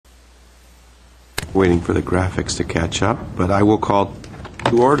waiting for the graphics to catch up, but I will call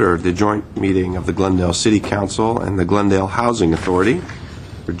to order the joint meeting of the Glendale City Council and the Glendale Housing Authority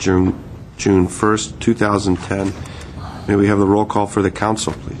for June 1st, 2010. May we have the roll call for the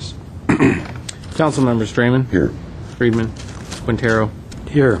council, please? Council members: Draymond. Here. Friedman. Quintero.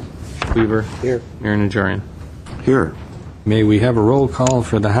 Here. Weaver. Here. Mayor Najarian. Here. May we have a roll call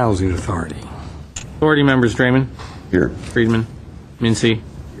for the Housing Authority? Authority members: Draymond. Here. Friedman. Mincy.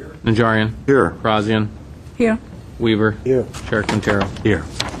 Najarian. Here. Brazian. Here. Weaver. Here. Chair Quintero. Here.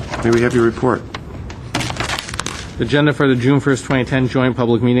 May we have your report? The agenda for the June 1st, 2010 joint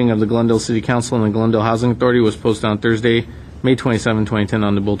public meeting of the Glendale City Council and the Glendale Housing Authority was posted on Thursday, May 27, 2010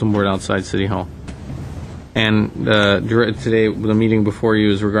 on the bulletin board outside City Hall. And today, the meeting before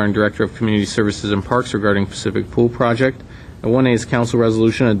you is regarding Director of Community Services and Parks regarding Pacific Pool Project. And 1A is Council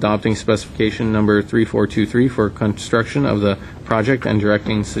Resolution adopting specification number 3423 for construction of the project and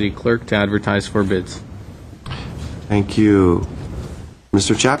directing City Clerk to advertise for bids. Thank you.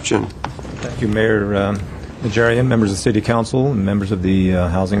 Mr. Chapchin. Thank you, Mayor Najarian, members of the City Council, and members of the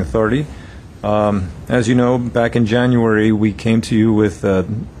Housing Authority. As you know, back in January, we came to you with a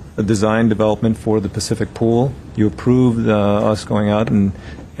design development for the Pacific Pool. You approved us going out and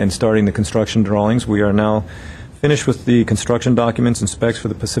starting the construction drawings. We are now finished with the construction documents and specs for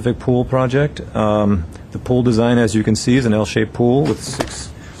the Pacific Pool project. The pool design, as you can see, is an L-shaped pool with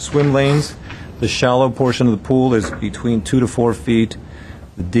 6 swim lanes. The shallow portion of the pool is between 2 to 4 feet.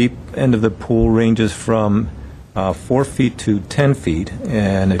 The deep end of the pool ranges from 4 feet to 10 feet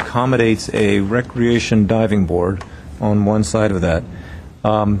and accommodates a recreation diving board on one side of that.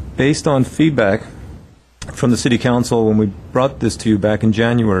 Based on feedback from the City Council, when we brought this to you back in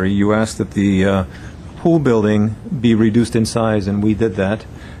January, you asked that the pool building be reduced in size, and we did that.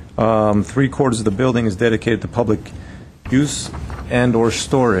 3/4 of the building is dedicated to public use and or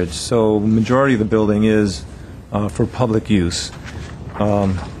storage, so the majority of the building is for public use.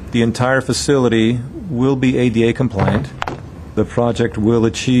 The entire facility will be ADA compliant. The project will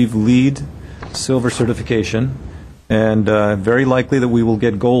achieve LEED Silver certification, and very likely that we will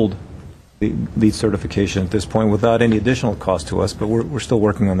get gold LEED certification at this point without any additional cost to us, but we're still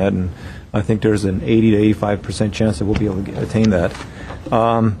working on that, and I think there's an 80 to 85% chance that we'll be able to attain that.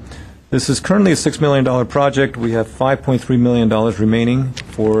 This is currently a $6 million project. We have $5.3 million remaining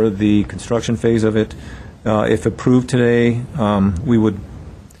for the construction phase of it. If approved today, we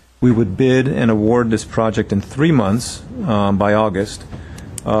would bid and award this project in 3 months by August,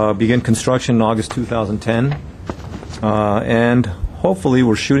 begin construction in August 2010, and hopefully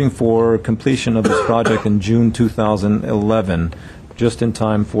we're shooting for completion of this project in June 2011, just in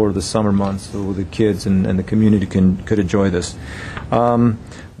time for the summer months so the kids and the community could enjoy this.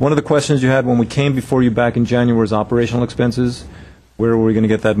 One of the questions you had when we came before you back in January was operational expenses. Where were we going to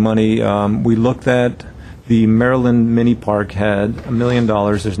get that money? We looked at the Maryland Mini Park had $1 million.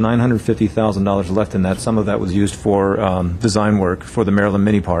 There's $950,000 left in that. Some of that was used for design work for the Maryland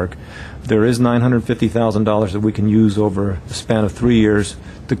Mini Park. There is $950,000 that we can use over the span of 3 years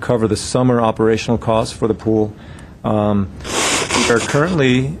to cover the summer operational costs for the pool. We are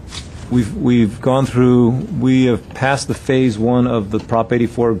currently, we've gone through, we have passed the phase 1 of the Prop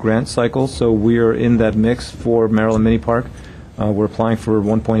 84 grant cycle, so we are in that mix for Maryland Mini Park. We're applying for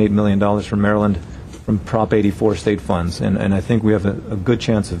 $1.8 million from Maryland from Prop 84 state funds, and I think we have a good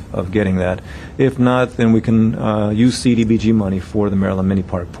chance of getting that. If not, then we can use CDBG money for the Maryland Mini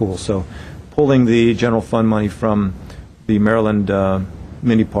Park pool. So pulling the general fund money from the Maryland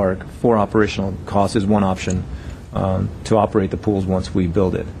Mini Park for operational costs is one option to operate the pools once we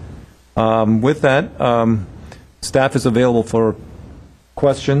build it. With that, staff is available for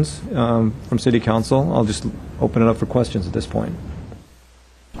questions from City Council. I'll just open it up for questions at this point.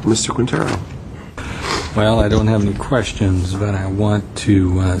 Mr. Quintero. Well, I don't have any questions, but I want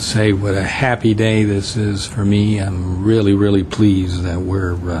to say what a happy day this is for me. I'm really, really pleased that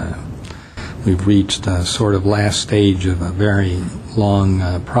we've reached a sort of last stage of a very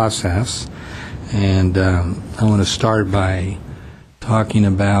long process. And I want to start by talking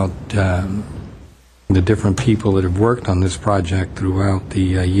about the different people that have worked on this project throughout the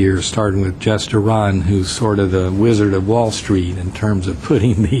year, starting with Jester Ron, who's sort of the Wizard of Wall Street in terms of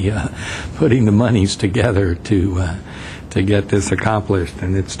putting the monies together to get this accomplished.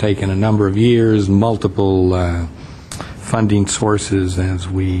 And it's taken a number of years, multiple funding sources, as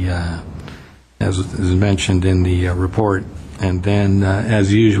is mentioned in the report. And then,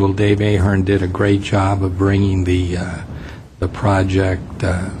 as usual, Dave Ahern did a great job of bringing the project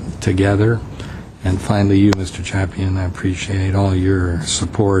together. And finally, you, Mr. Chappian, I appreciate all your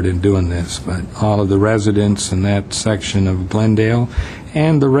support in doing this. But all of the residents in that section of Glendale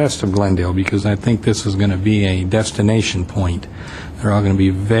and the rest of Glendale, because I think this is going to be a destination point. They're all going to be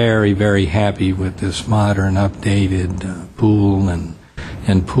very, very happy with this modern, updated pool and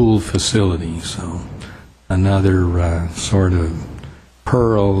pool facility. So another sort of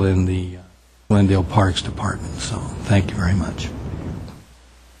pearl in the Glendale Parks Department. So thank you very much.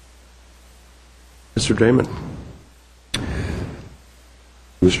 Mr. Damon.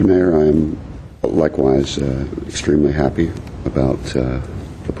 Mr. Mayor, I am likewise extremely happy about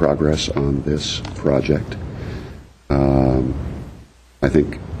the progress on this project. I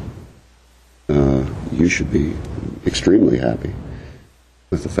think you should be extremely happy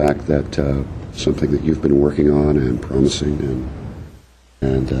with the fact that something that you've been working on and promising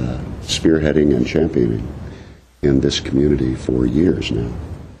and spearheading and championing in this community for years now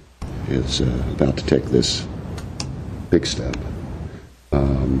is about to take this big step.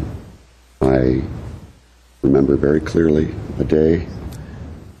 I remember very clearly a day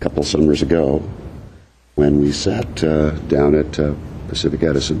a couple summers ago when we sat down at Pacific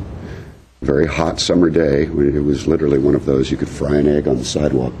Edison, a very hot summer day. It was literally one of those you could fry an egg on the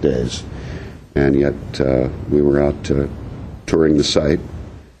sidewalk days, and yet we were out touring the site,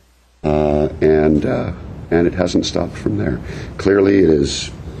 and it hasn't stopped from there. Clearly,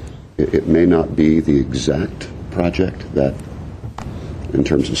 it may not be the exact project that, in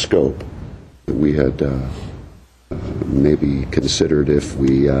terms of scope, that we had maybe considered if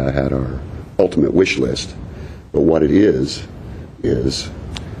we had our ultimate wish list. But what it is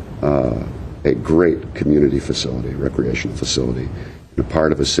a great community facility, recreational facility, in a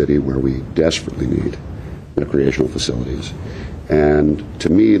part of a city where we desperately need recreational facilities. And to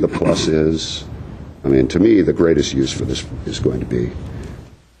me, the plus is, to me, the greatest use for this is going to be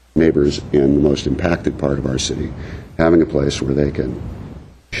neighbors in the most impacted part of our city having a place where they can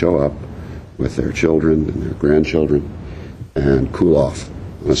show up with their children and their grandchildren and cool off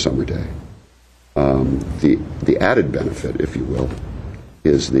on a summer day. The added benefit, if you will,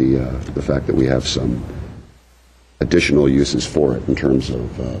 is the fact that we have some additional uses for it in terms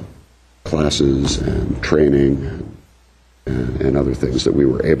of classes and training and other things that we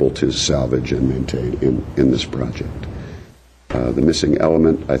were able to salvage and maintain in this project. The missing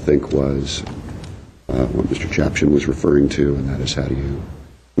element, I think, was what Mr. Chapshin was referring to, and that is how do you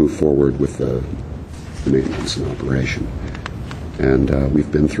move forward with the maintenance and operation. And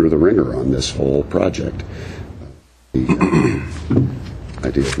we've been through the ringer on this whole project. The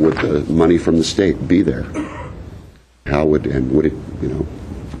idea of would the money from the state be there? How would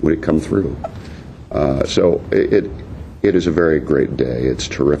it come through? So it is a very great day. It's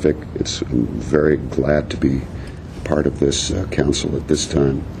terrific. I'm very glad to be part of this council at this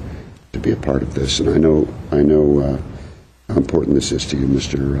time, to be a part of this. And I know how important this is to you,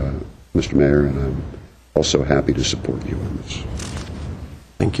 Mr. Mayor, and I'm also happy to support you on this.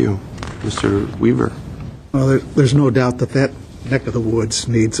 Thank you. Mr. Weaver. Well, there's no doubt that neck of the woods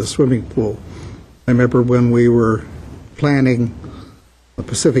needs a swimming pool. I remember when we were planning the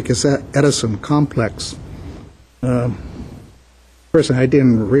Pacific Edison complex, personally, I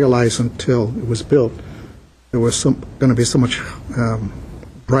didn't realize until it was built there was going to be so much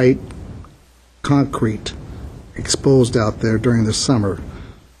bright concrete exposed out there during the summer,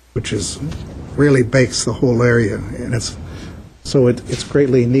 which really bakes the whole area, and it's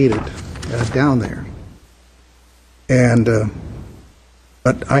greatly needed down there. And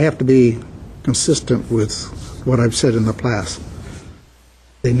but I have to be consistent with what I've said in the past.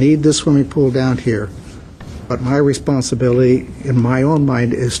 They need this swimming pool down here, but my responsibility in my own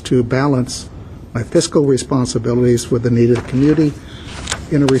mind is to balance my fiscal responsibilities with the need of the community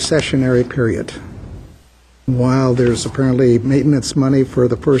in a recessionary period. While there's apparently maintenance money for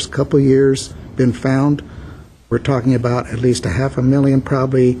the first couple of years been found, we're talking about at least $500,000,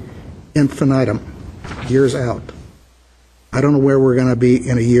 probably infinitum, years out. I don't know where we're going to be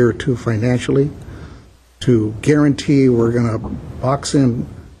in a year or two financially. To guarantee we're going to box in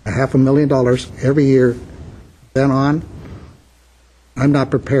 $500,000 every year, then on, I'm not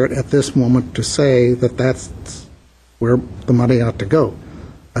prepared at this moment to say that that's where the money ought to go.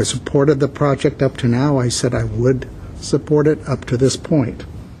 I supported the project up to now. I said I would support it up to this point,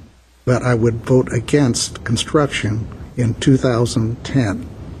 but I would vote against construction in 2010.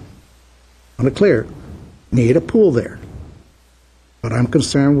 On the clear, need a pool there. But I'm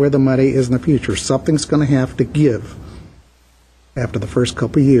concerned where the money is in the future. Something's going to have to give after the first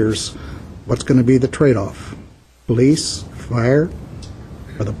couple of years. What's going to be the trade-off? Police, fire,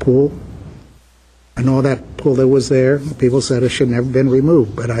 or the pool? I know that pool that was there, people said it should never have been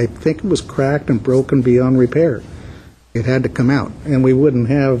removed, but I think it was cracked and broken beyond repair. It had to come out, and we wouldn't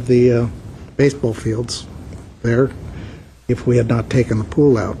have the baseball fields there if we had not taken the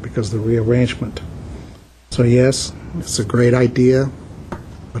pool out because of the rearrangement. So yes, it's a great idea,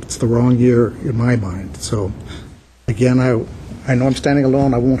 but it's the wrong year in my mind. So again, I know I'm standing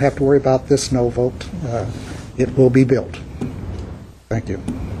alone. I won't have to worry about this no vote. It will be built. Thank you.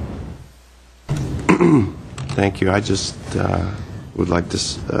 Thank you. I just would like to,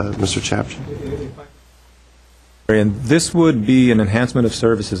 Mr. Chapchin. And this would be an enhancement of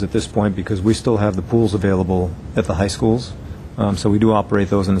services at this point because we still have the pools available at the high schools. So we do operate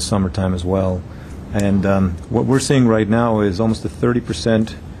those in the summertime as well. And what we're seeing right now is almost a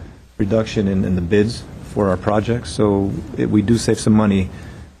 30% reduction in the bids for our projects. So we do save some money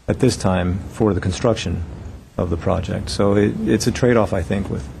at this time for the construction of the project. So it's a trade-off, I think,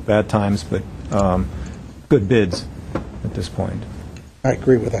 with bad times, but good bids at this point. I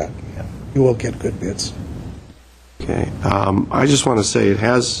agree with that. Yeah. You will get good bids. Okay. I just want to say it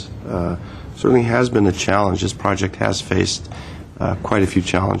has certainly has been a challenge. This project has faced quite a few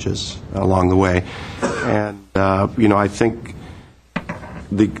challenges along the way. And, I think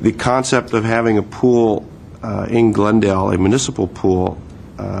the concept of having a pool in Glendale, a municipal pool,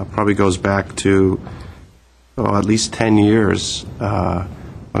 probably goes back to at least 10 years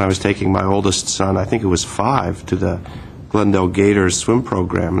when I was taking my oldest son, I think it was 5, to the Glendale Gators swim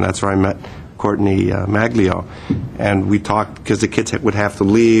program. And that's where I met Courtney Maglio. And we talked, because the kids would have to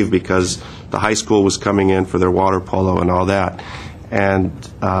leave because the high school was coming in for their water polo and all that. And,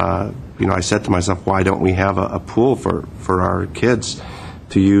 I said to myself, why don't we have a pool for our kids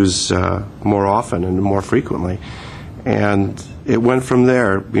to use more often and more frequently? And it went from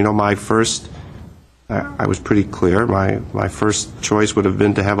there. I was pretty clear. My first choice would have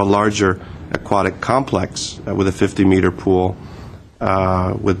been to have a larger aquatic complex with a 50-meter pool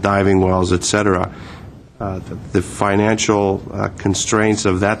with diving wells, et cetera. The financial constraints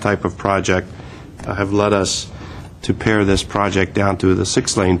of that type of project have led us to pare this project down to the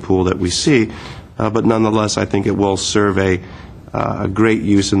 6-lane pool that we see, but nonetheless, I think it will serve a great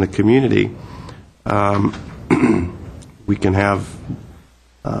use in the community. We can have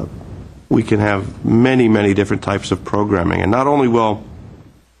many, many different types of programming, and not only will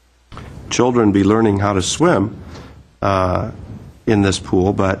children be learning how to swim in this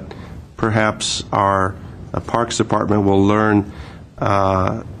pool, but perhaps our Parks Department will learn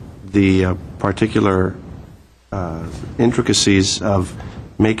the particular intricacies of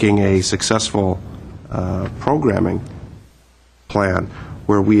making a successful programming plan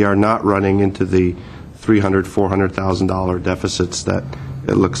where we are not running into the $300,000, $400,000 deficits that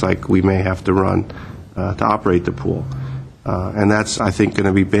it looks like we may have to run to operate the pool. And that's, I think, going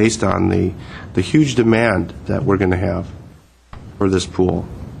to be based on the huge demand that we're going to have for this pool.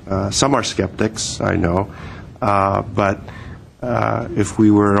 Some are skeptics, I know, but if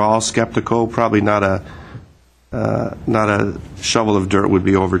we were all skeptical, probably not a shovel of dirt would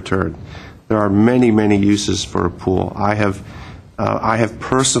be overturned. There are many, many uses for a pool. I have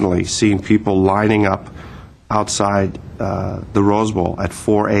personally seen people lining up outside the Rose Bowl at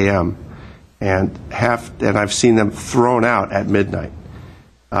 4 a.m. and I've seen them thrown out at midnight.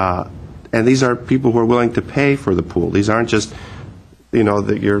 And these are people who are willing to pay for the pool. These aren't just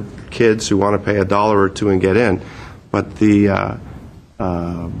your kids who want to pay $1 or $2 and get in, but the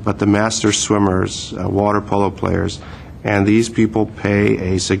master swimmers, water polo players, and these people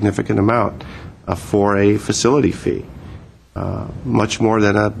pay a significant amount for a facility fee, much more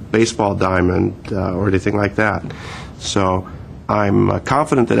than a baseball diamond or anything like that. So I'm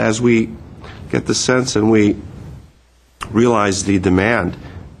confident that as we get the sense and we realize the demand,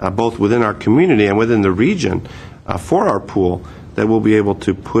 both within our community and within the region, for our pool, that we'll be able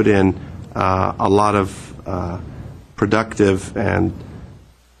to put in a lot of productive and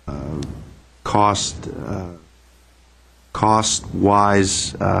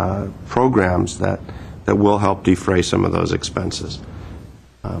cost-wise programs that will help defray some of those expenses.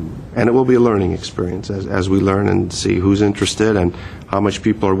 And it will be a learning experience as we learn and see who's interested and how much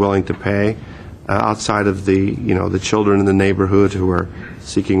people are willing to pay outside of the children in the neighborhood who are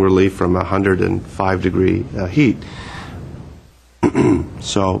seeking relief from 105-degree heat.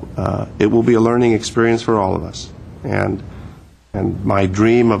 So it will be a learning experience for all of us. And my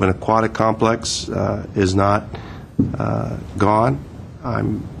dream of an aquatic complex is not gone.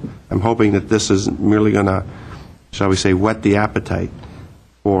 I'm hoping that this is merely going to, shall we say, whet the appetite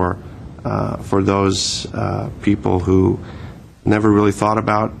for those people who never really thought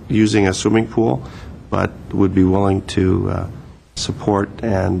about using a swimming pool, but would be willing to support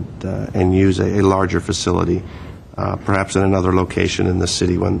and use a larger facility, perhaps in another location in the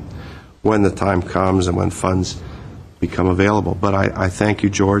city when the time comes and when funds become available. But I thank you,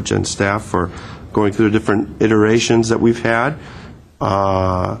 George, and staff for going through the different iterations that we've had.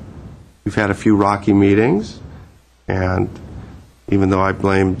 We've had a few rocky meetings, and even though I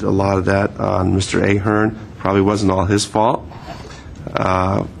blamed a lot of that on Mr. Ahern, probably wasn't all his fault.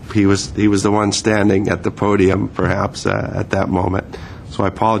 He was the one standing at the podium, perhaps, at that moment. So I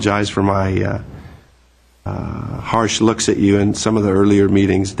apologize for my harsh looks at you in some of the earlier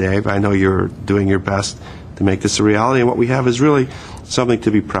meetings, Dave. I know you're doing your best to make this a reality, and what we have is really something to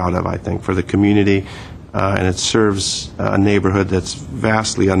be proud of, I think, for the community, and it serves a neighborhood that's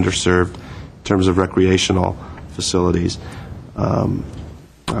vastly underserved in terms of recreational facilities.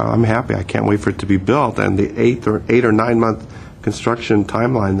 I'm happy. I can't wait for it to be built, and the 8 or 9 month construction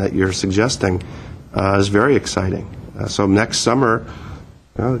timeline that you're suggesting is very exciting. So next summer,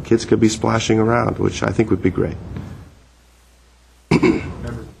 the kids could be splashing around, which I think would be great.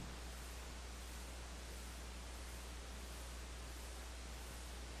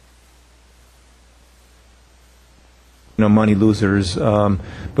 Money losers, but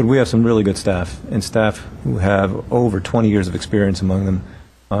we have some really good staff, and staff who have over 20 years of experience among them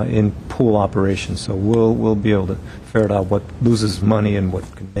in pool operations. So we'll be able to ferret out what loses money and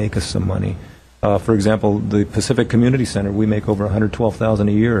what can make us some money. For example, the Pacific Community Center, we make over $112,000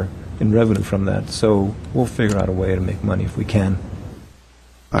 a year in revenue from that. So we'll figure out a way to make money if we can.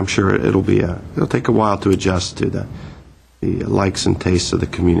 I'm sure it'll take a while to adjust to the likes and tastes of the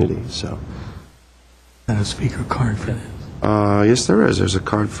community. So. A speaker card for this. Yes, there is. There's a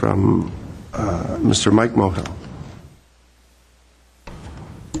card from Mr. Mike Mohill.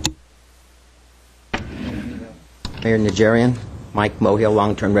 Mayor Nigerian, Mike Mohill,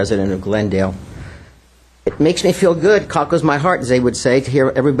 long-term resident of Glendale. It makes me feel good, cockles my heart, as they would say, to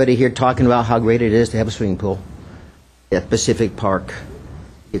hear everybody here talking about how great it is to have a swimming pool at Pacific Park.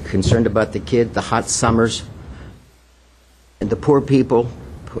 You're concerned about the kids, the hot summers, and the poor people.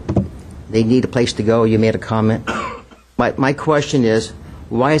 They need a place to go. You made a comment. My question is,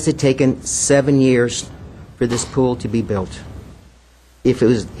 why has it taken 7 years for this pool to be built? If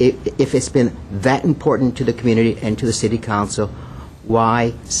it's been that important to the community and to the city council,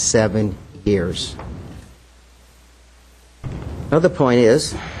 why 7 years? Another point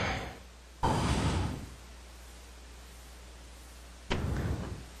is,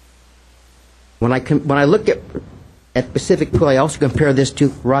 when I look at Pacific Pool, I also compare this to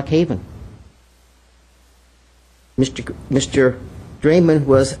Rock Haven. Mr. Draymond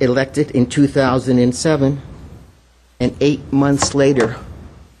was elected in 2007, and 8 months later,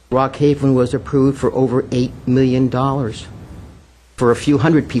 Rock Haven was approved for over $8 million for a few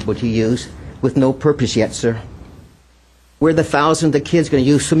hundred people to use with no purpose yet, sir. Where are the thousands of kids going to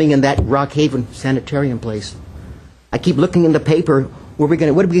use swimming in that Rock Haven sanitarium place? I keep looking in the paper, what are we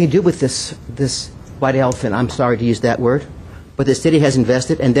going to do with this white elephant? I'm sorry to use that word, but the city has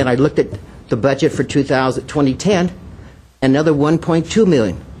invested, and then I looked at the budget for 2010, another $1.2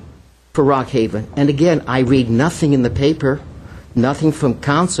 million for Rock Haven. And again, I read nothing in the paper, nothing from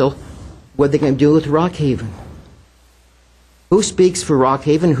council, what they're going to do with Rock Haven. Who speaks for Rock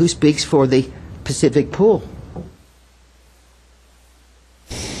Haven? Who speaks for the Pacific Pool?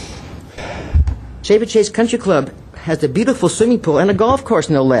 Chevy Chase Country Club has a beautiful swimming pool and a golf course,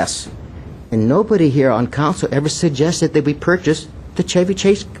 no less. And nobody here on council ever suggested that we purchase the Chevy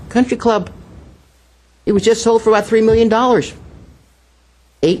Chase Country Club. It was just sold for about $3 million.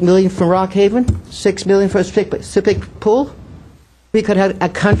 $8 million from Rock Haven, $6 million for Pacific Pool. We could have a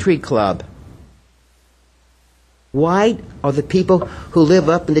country club. Why are the people who live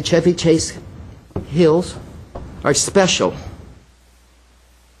up in the Chevy Chase Hills are special?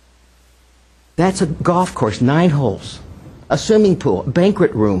 That's a golf course, 9 holes, a swimming pool, a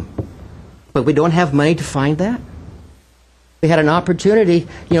banquet room. But we don't have money to find that. We had an opportunity,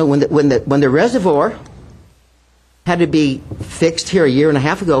 when the reservoir had to be fixed here a year and a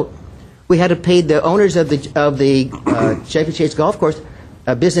half ago. We had to pay the owners of the Chevy Chase Golf Course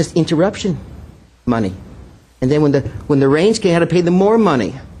business interruption money, and then when the rains came, had to pay them more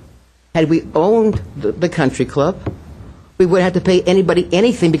money. Had we owned the country club, we wouldn't have to pay anybody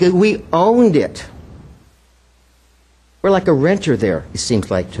anything because we owned it. We're like a renter there, it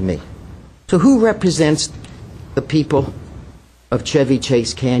seems like to me. So who represents the people of Chevy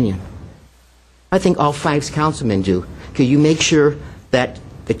Chase Canyon? I think all 5 councilmen do. Can you make sure that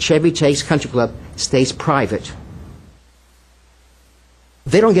the Chevy Chase Country Club stays private?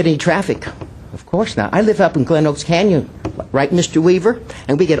 They don't get any traffic. Of course not. I live up in Glen Oaks Canyon, right, Mr. Weaver?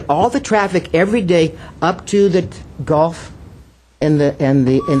 And we get all the traffic every day up to the golf and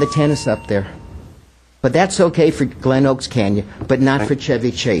the tennis up there. But that's okay for Glen Oaks Canyon, but not for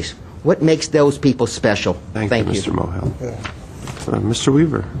Chevy Chase. What makes those people special? Thank you, Mr. Mohel. Mr.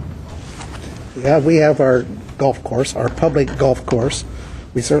 Weaver. Yeah, we have our golf course, our public golf course.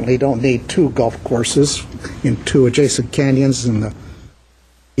 We certainly don't need two golf courses in two adjacent canyons in the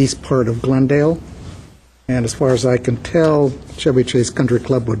east part of Glendale. And as far as I can tell, Chevy Chase Country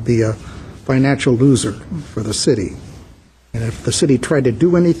Club would be a financial loser for the city. And if the city tried to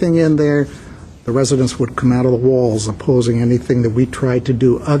do anything in there, the residents would come out of the walls opposing anything that we tried to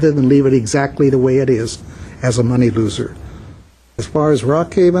do other than leave it exactly the way it is as a money loser. As far as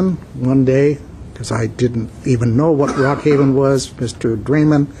Rockhaven, one day, because I didn't even know what Rockhaven was, Mr.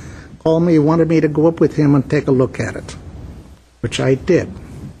 Draymond called me, wanted me to go up with him and take a look at it, which I did.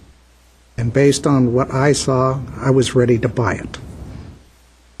 And based on what I saw, I was ready to buy it.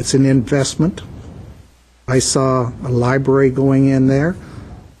 It's an investment. I saw a library going in there.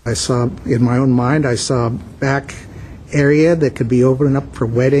 I saw, in my own mind, I saw a back area that could be opened up for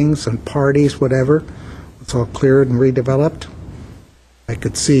weddings and parties, whatever. It's all cleared and redeveloped. I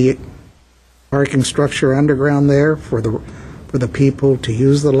could see parking structure underground there for the people to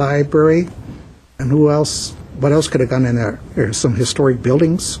use the library. And who else? What else could have gone in there? There's some historic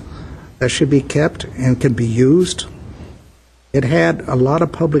buildings that should be kept and can be used. It had a lot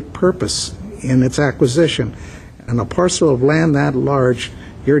of public purpose in its acquisition. And a parcel of land that large,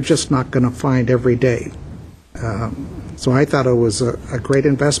 you're just not going to find every day. So I thought it was a great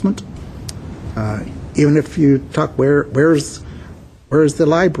investment. Even if you talk, where's the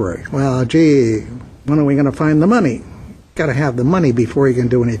library? Well, gee, when are we going to find the money? Got to have the money before you can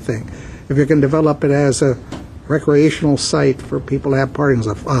do anything. If you can develop it as a recreational site for people to have parties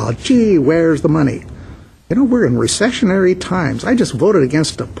and stuff, oh, gee, where's the money? You know, we're in recessionary times. I just voted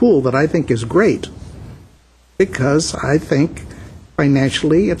against a pool that I think is great because I think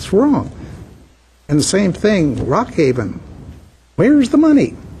financially it's wrong. And the same thing, Rockhaven. Where's the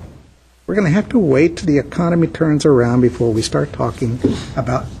money? We're going to have to wait till the economy turns around before we start talking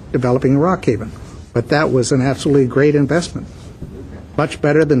about developing Rockhaven. But that was an absolutely great investment. Much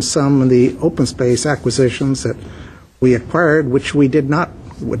better than some of the open space acquisitions that we acquired, which we would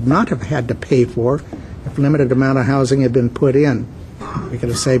not have had to pay for if limited amount of housing had been put in. We could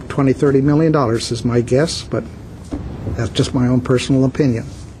have saved $20, $30 million is my guess, but that's just my own personal opinion.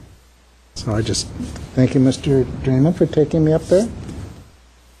 So I just thank you, Mr. Draymond, for taking me up there,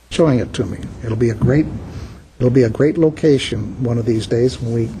 showing it to me. It'll be a great location one of these days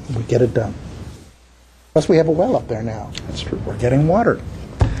when we get it done. Plus, we have a well up there now. That's true. We're getting water.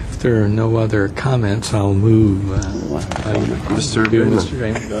 If there are no other comments, I'll move. Mr.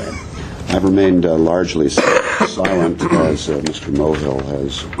 Draymond, go ahead. I've remained largely silent as Mr. Mohill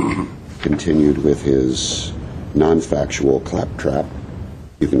has continued with his non-factual claptrap.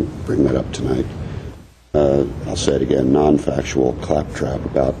 You can bring that up tonight. I'll say it again, non-factual claptrap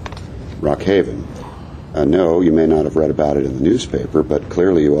about Rockhaven. No, you may not have read about it in the newspaper, but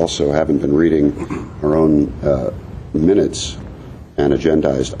clearly you also haven't been reading our own minutes and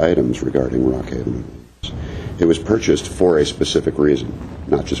agendized items regarding Rockhaven. It was purchased for a specific reason,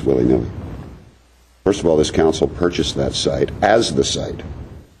 not just willy-nilly. First of all, this council purchased that site as the site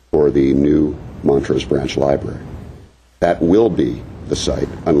for the new Montrose Branch Library. That will be the site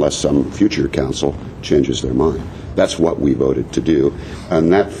unless some future council changes their mind. That's what we voted to do,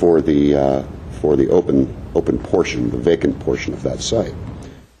 and that for the open portion, the vacant portion of that site,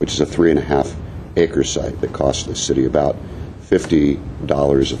 which is a 3.5-acre site that cost the city about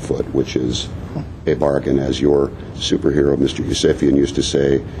 $50 a foot, which is a bargain. As your superhero, Mr. Yusefian, used to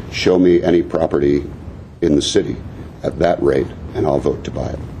say, show me any property in the city at that rate, and I'll vote to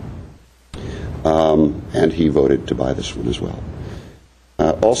buy it. And he voted to buy this one as well.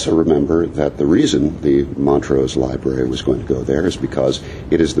 Also remember that the reason the Montrose Library was going to go there is because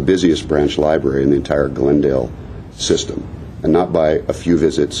it is the busiest branch library in the entire Glendale system, and not by a few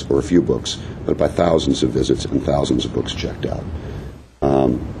visits or a few books, but by thousands of visits and thousands of books checked out.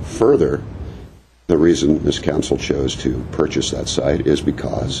 Further, the reason this council chose to purchase that site is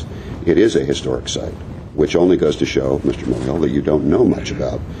because it is a historic site, which only goes to show, Mr. Mohill, that you don't know much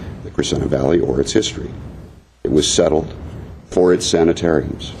about the Crescenta Valley or its history. It was settled for its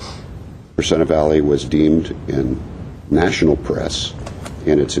sanitariums. Crescenta Valley was deemed in national press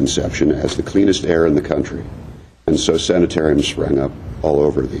in its inception as the cleanest air in the country, and so sanitariums sprang up all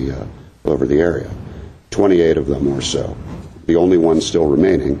over the area. 28 of them or so. The only one still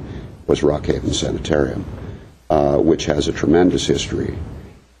remaining was Rockhaven Sanitarium, which has a tremendous history,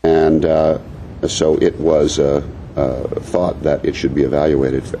 and so it was thought that it should be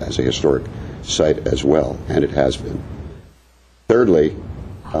evaluated as a historic site as well, and it has been. Thirdly,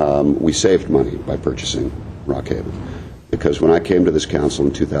 we saved money by purchasing Rockhaven. The because when I came to this council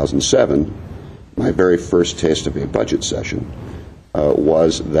in 2007, my very first taste of a budget session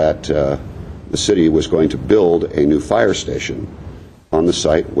was that the city was going to build a new fire station on the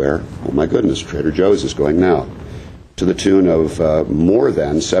site where, oh my goodness, Trader Joe's is going now, to the tune of more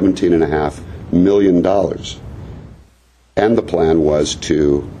than $17.5 million. And the plan was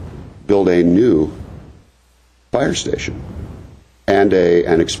to build a new fire station and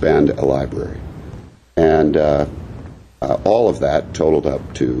expand a library. And all of that totaled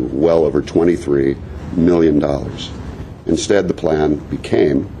up to well over $23 million. Instead, the plan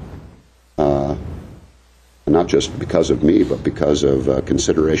became, not just because of me, but because of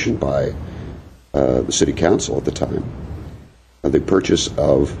consideration by the City Council at the time, the purchase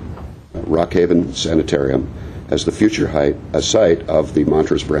of Rockhaven Sanitarium as the future site of the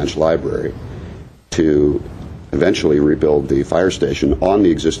Montrose Branch Library, to eventually rebuild the fire station on the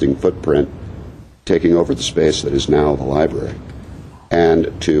existing footprint, taking over the space that is now the library,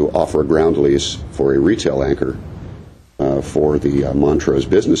 and to offer a ground lease for a retail anchor for the Montrose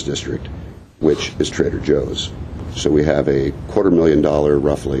Business District, which is Trader Joe's. So we have a $250,000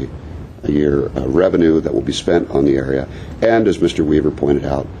 roughly a year revenue that will be spent on the area. And as Mr. Weaver pointed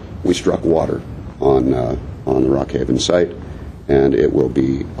out, we struck water on the Rockhaven site, and it will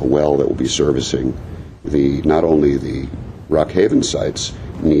be a well that will be servicing not only the Rockhaven site's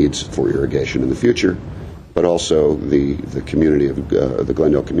needs for irrigation in the future, but also the community of the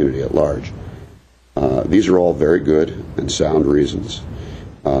Glendale community at large. These are all very good and sound reasons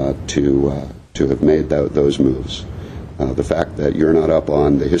to have made those moves. The fact that you're not up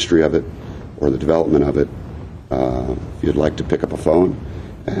on the history of it or the development of it, if you'd like to pick up a phone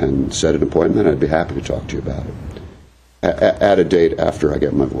and set an appointment, I'd be happy to talk to you about it at a date after I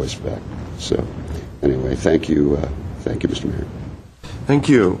get my voice back. So anyway, thank you, Mr. Mayor. Thank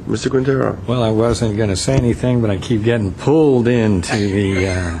you. Mr. Quintero. Well, I wasn't going to say anything, but I keep getting pulled into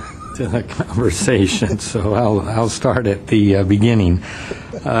the to the conversation, so I'll start at the beginning.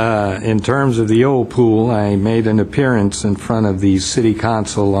 In terms of the old pool, I made an appearance in front of the City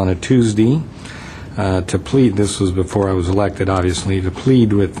Council on a Tuesday to plead, this was before I was elected, obviously, to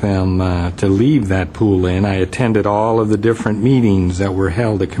plead with them to leave that pool in. I attended all of the different meetings that were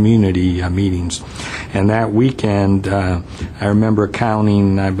held at community meetings. And that weekend, I remember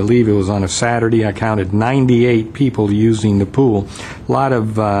counting, I believe it was on a Saturday, I counted 98 people using the pool. A lot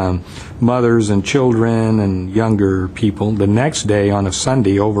of mothers and children and younger people. The next day, on a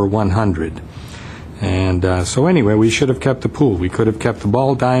Sunday, over 100. And so anyway, we should have kept the pool. We could have kept the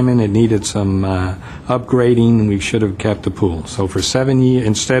ball diamond. It needed some upgrading, and we should have kept the pool. So for 7 years,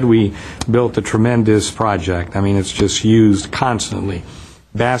 instead we built a tremendous project. I mean, it's just used constantly.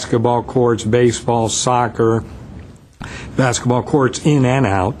 Basketball courts, baseball, soccer, basketball courts in and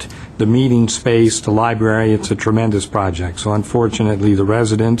out, the meeting space, the library. It's a tremendous project. So unfortunately, the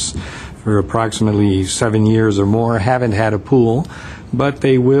residents for approximately 7 years or more haven't had a pool, but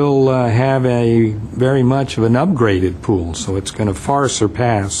they will have a very much of an upgraded pool, so it's going to far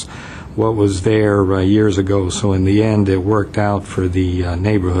surpass what was there years ago. So in the end, it worked out for the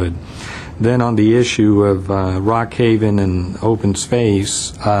neighborhood. Then on the issue of Rockhaven and open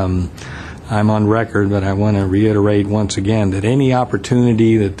space, I'm on record, but I want to reiterate once again that any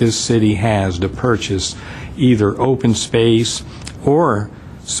opportunity that this city has to purchase either open space or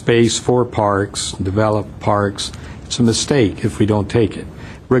space for parks, develop parks, it's a mistake if we don't take it,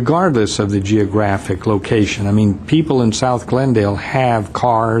 regardless of the geographic location. I mean, people in South Glendale have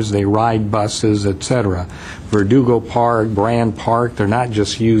cars, they ride buses, etc. Verdugo Park, Brand Park, they're not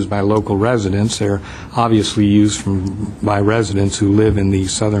just used by local residents, they're obviously used by residents who live in the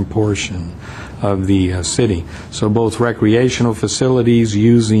southern portion of the city. So both recreational facilities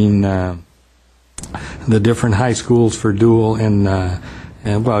using the different high schools for dual and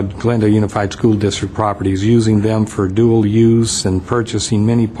Glendale Unified School District properties, using them for dual use and purchasing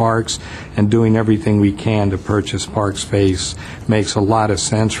mini parks and doing everything we can to purchase park space makes a lot of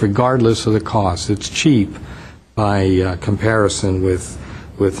sense, regardless of the cost. It's cheap by comparison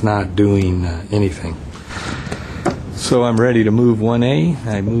with not doing anything. So I'm ready to move 1A.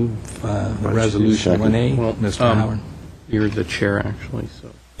 I move Resolution 1A. Well, Mr. Howard. You're the chair, actually,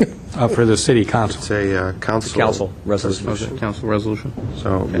 so. For the City Council. It's a council. Council resolution. Okay, council resolution. So,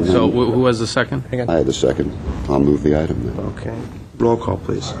 Okay, so who has the second? I have the second. I'll move the item then. okay. Roll call,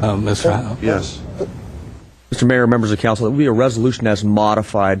 please. Mr. Howard. Yes. Mr. Mayor, members of council, it will be a resolution as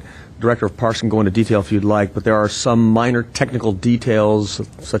modified. Director of Parks can go into detail if you'd like, but there are some minor technical details,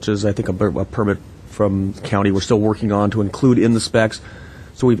 such as, I think, a permit from the county we're still working on to include in the specs.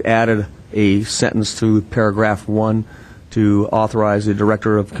 So we've added a sentence to paragraph 1 to authorize the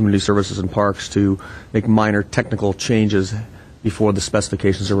Director of Community Services and Parks to make minor technical changes before the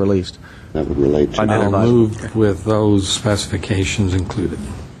specifications are released. That would relate to... I'll I'll move with those specifications included.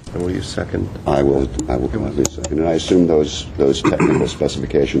 And will you second? I will gladly second. And I assume those technical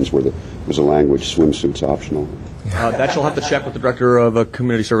specifications was a language swimsuits optional. That you'll have to check with the Director of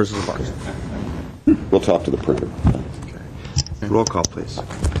Community Services and Parks. We'll talk to the printer. Roll call, please.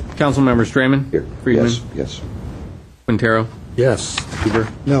 Councilmember Strayman? Here. Friedman? Yes. Quintero? Yes. Huber?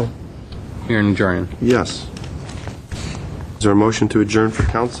 No. Mayor Najarian? Yes. Is there a motion to adjourn for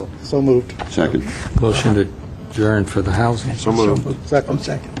council? So moved. Second. Motion to adjourn for the housing. So moved. Second.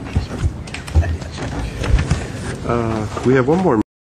 We have one more